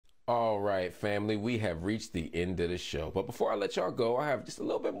All right, family, we have reached the end of the show. But before I let y'all go, I have just a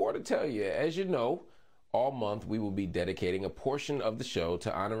little bit more to tell you. As you know, all month we will be dedicating a portion of the show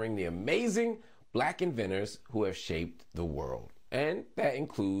to honoring the amazing black inventors who have shaped the world. And that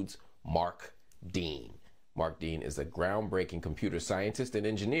includes Mark Dean. Mark Dean is a groundbreaking computer scientist and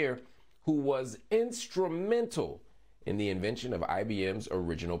engineer who was instrumental in the invention of IBM's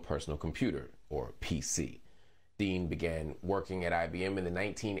original personal computer, or PC. Dean began working at IBM in the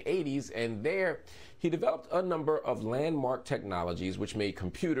 1980s, and there he developed a number of landmark technologies which made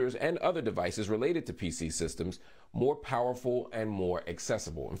computers and other devices related to PC systems more powerful and more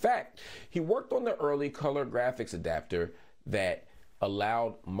accessible. In fact, he worked on the early color graphics adapter that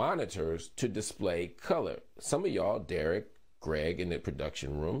allowed monitors to display color. Some of y'all, Derek, Greg in the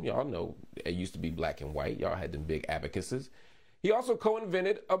production room, y'all know it used to be black and white. Y'all had them big abacuses. He also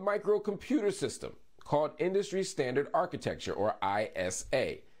co-invented a microcomputer system called Industry Standard Architecture, or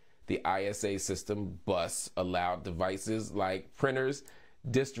ISA. The ISA system bus allowed devices like printers,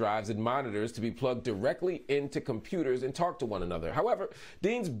 disk drives, and monitors to be plugged directly into computers and talk to one another. However,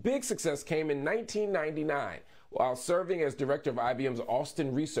 Dean's big success came in 1999. While serving as director of IBM's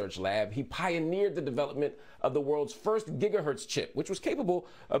Austin Research Lab, he pioneered the development of the world's first gigahertz chip, which was capable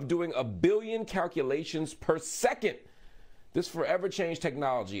of doing 1 billion calculations per second. This forever changed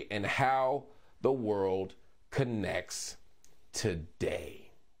technology and how the world connects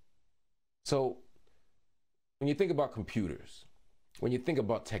today. So when you think about computers, when you think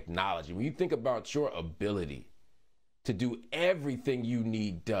about technology, when you think about your ability to do everything you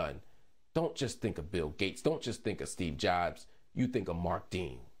need done, don't just think of Bill Gates. Don't just think of Steve Jobs. You think of Mark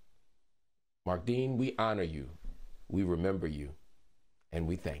Dean. Mark Dean, we honor you, we remember you, and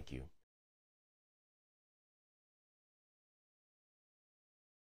we thank you.